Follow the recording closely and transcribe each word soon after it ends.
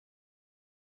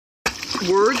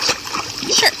words?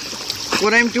 Sure.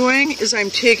 What I'm doing is I'm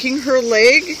taking her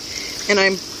leg and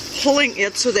I'm pulling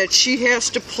it so that she has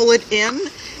to pull it in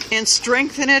and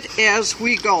strengthen it as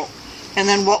we go. And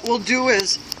then what we'll do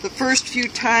is the first few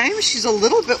times she's a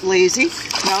little bit lazy.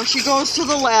 Now she goes to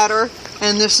the ladder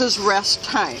and this is rest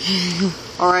time.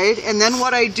 All right, and then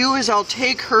what I do is I'll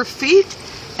take her feet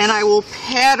and I will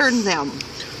pattern them.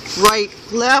 Right,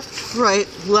 left, right,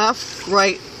 left,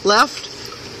 right, left.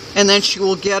 And then she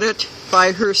will get it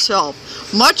by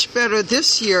herself. Much better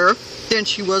this year than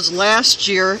she was last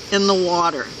year in the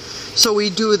water. So we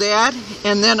do that,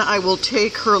 and then I will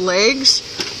take her legs,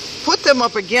 put them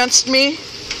up against me,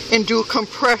 and do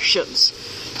compressions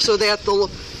so that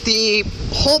the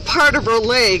whole part of her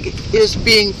leg is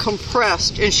being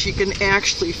compressed and she can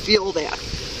actually feel that.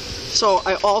 So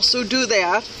I also do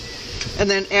that, and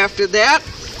then after that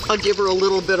I'll give her a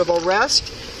little bit of a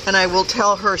rest and I will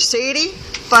tell her, Sadie,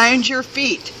 find your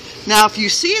feet. Now if you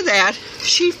see that,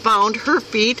 she found her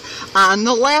feet on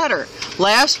the ladder.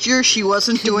 Last year she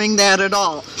wasn't doing that at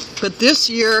all, but this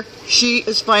year she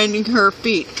is finding her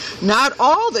feet. Not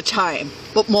all the time,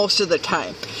 but most of the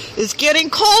time. It's getting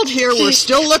cold here. We're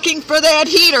still looking for that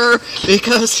heater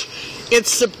because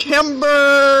it's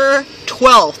September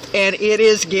 12th and it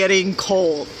is getting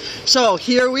cold. So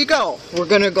here we go. We're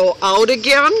going to go out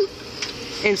again,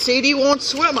 and Sadie won't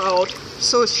swim out,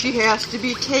 so she has to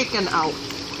be taken out.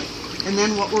 And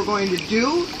then what we're going to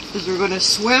do is we're going to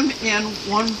swim in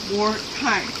one more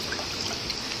time.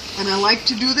 And I like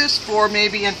to do this for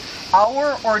maybe an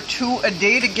hour or two a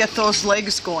day to get those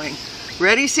legs going.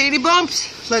 Ready, Sadie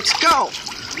Bumps? Let's go.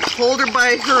 Hold her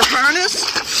by her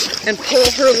harness and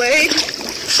pull her leg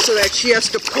so that she has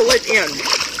to pull it in.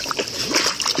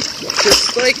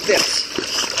 Just like this.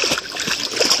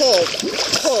 Pull,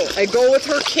 pull. I go with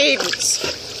her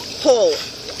cadence. Pull,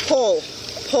 pull,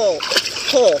 pull,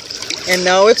 pull. And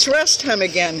now it's rest time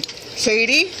again.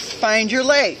 Sadie, find your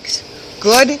legs.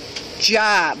 Good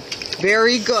job.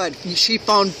 Very good. She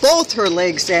found both her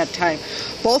legs that time.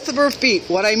 Both of her feet.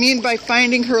 What I mean by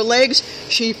finding her legs,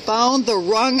 she found the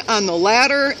rung on the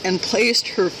ladder and placed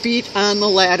her feet on the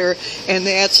ladder, and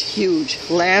that's huge.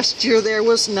 Last year there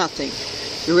was nothing.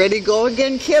 You ready to go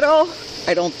again, kiddo?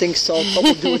 I don't think so, but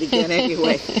we'll do it again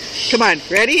anyway. Come on,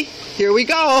 ready? Here we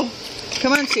go.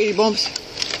 Come on, Sadie Bumps.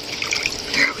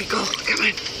 There we go. Come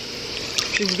on.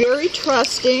 She's very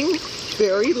trusting,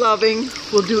 very loving,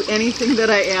 will do anything that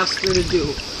I ask her to do.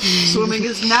 Swimming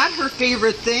is not her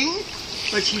favorite thing,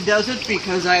 but she does it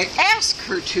because I ask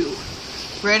her to.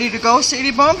 Ready to go,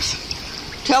 Sadie Bumps?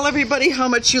 Tell everybody how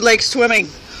much you like swimming.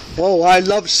 Oh, I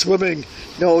love swimming.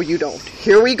 No, you don't.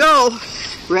 Here we go.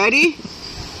 Ready?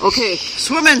 Okay,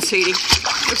 swim in, Sadie.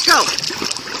 Let's go.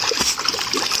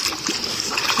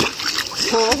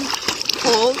 Pull,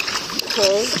 pull,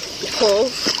 pull, pull,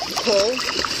 pull,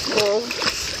 pull,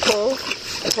 pull,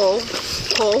 pull,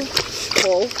 pull,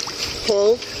 pull,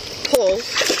 pull, pull,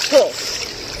 pull.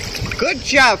 Good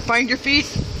job. Find your feet.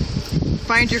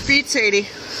 Find your feet, Sadie.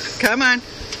 Come on.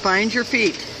 Find your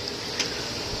feet.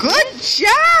 Good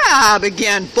job.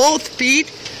 Again, both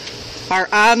feet are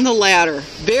on the ladder.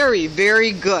 Very,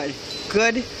 very good.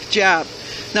 Good job.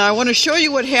 Now I want to show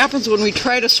you what happens when we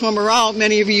try to swim her out.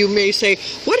 Many of you may say,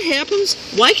 what happens?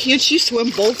 Why can't she swim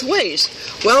both ways?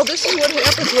 Well, this is what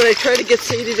happens when I try to get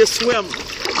Sadie to swim.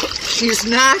 She's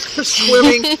not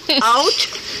swimming out.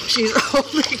 She's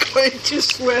only going to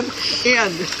swim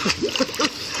in.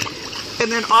 And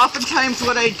then oftentimes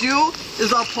what I do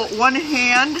is I'll put one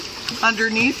hand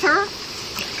underneath her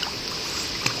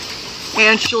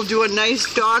and she'll do a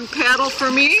nice dog paddle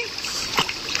for me.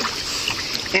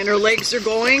 And her legs are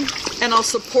going, and I'll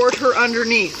support her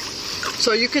underneath.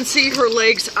 So you can see her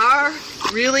legs are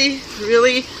really,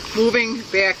 really moving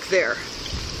back there.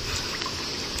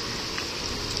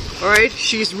 All right,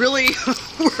 she's really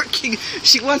working.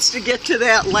 She wants to get to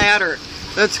that ladder.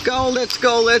 Let's go, let's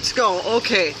go, let's go.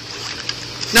 Okay.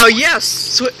 Now, yes,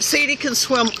 Sadie can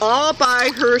swim all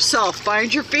by herself.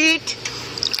 Find your feet.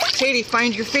 Sadie,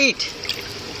 find your feet.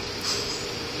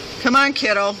 Come on,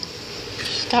 kiddo.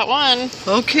 Got one.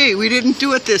 Okay, we didn't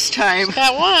do it this time.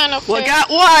 Got one. Okay. Well, got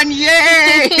one.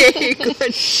 Yay!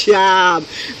 Good job.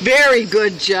 Very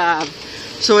good job.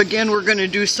 So again, we're going to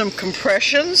do some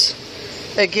compressions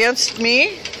against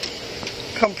me.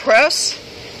 Compress.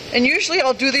 And usually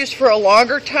I'll do these for a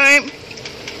longer time,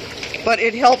 but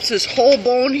it helps this whole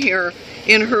bone here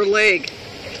in her leg.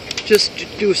 Just to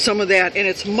do some of that, and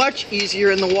it's much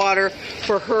easier in the water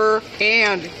for her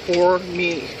and for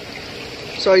me.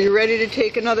 So are you ready to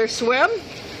take another swim?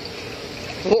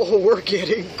 Oh, we're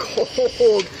getting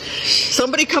cold.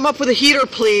 Somebody come up with a heater,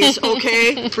 please,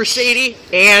 okay? For Sadie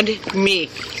and me.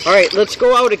 All right, let's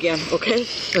go out again, okay?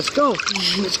 Let's go.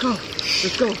 Let's go.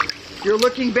 Let's go. You're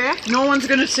looking back? No one's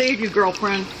going to save you,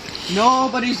 girlfriend.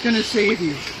 Nobody's going to save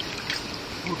you.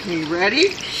 Okay, ready?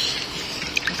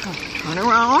 Let's go. Turn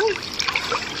around.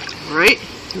 All right,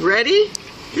 you ready?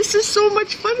 This is so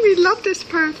much fun. We love this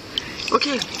part.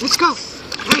 Okay, let's go.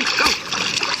 Let's go.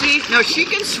 See, now she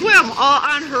can swim all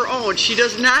on her own. She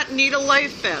does not need a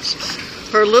life vest.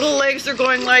 Her little legs are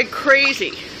going like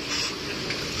crazy.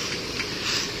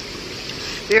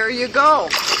 There you go.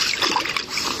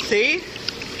 See?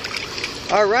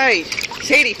 All right.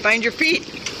 Sadie, find your feet.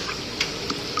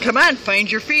 Come on,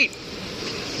 find your feet.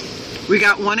 We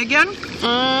got one again?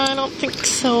 I don't think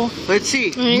so. Let's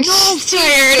see. She's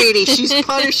tired. Sadie, she's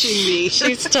punishing me.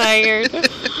 She's tired.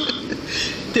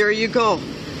 There you go.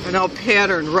 And I'll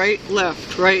pattern right,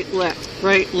 left, right, left,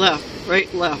 right, left,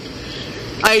 right, left.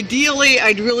 Ideally,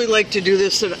 I'd really like to do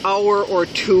this an hour or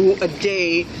two a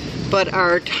day, but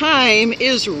our time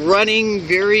is running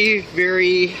very,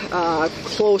 very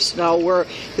close now where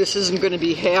this isn't going to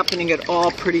be happening at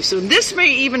all pretty soon. This may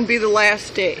even be the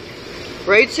last day.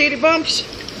 Right, Sadie Bumps?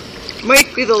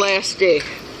 Might be the last day.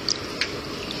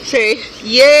 Say,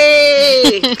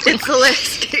 yay! It's the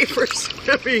last day for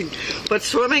swimming. But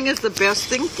swimming is the best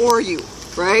thing for you,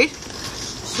 right?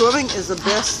 Swimming is the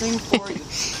best thing for you.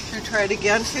 Should we try it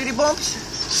again, Sadie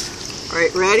Bumps? All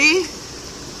right, ready?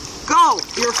 Go!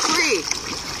 You're free.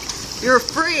 You're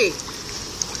free.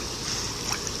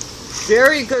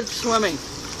 Very good swimming.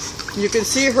 You can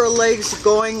see her legs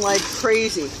going like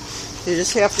crazy. You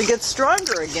just have to get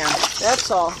stronger again.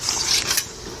 That's all.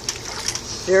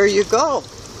 There you go.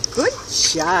 Good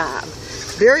job.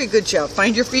 Very good job.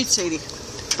 Find your feet, Sadie.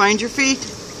 Find your feet.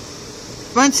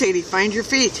 Come on, Sadie. Find your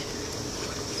feet.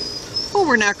 Oh,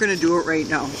 we're not going to do it right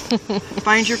now.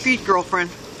 Find your feet, girlfriend.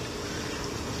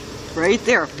 Right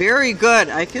there. Very good.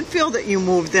 I can feel that you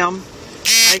moved them.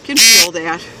 I can feel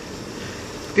that.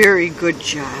 Very good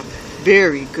job.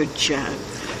 Very good job.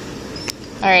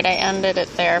 All right, I ended it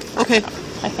there. Okay.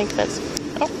 I think that's...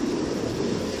 Oh.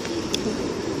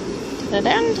 Did it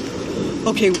end?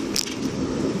 Okay.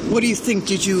 What do you think?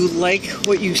 Did you like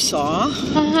what you saw?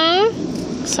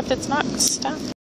 Mm-hmm. Except it's not stuck.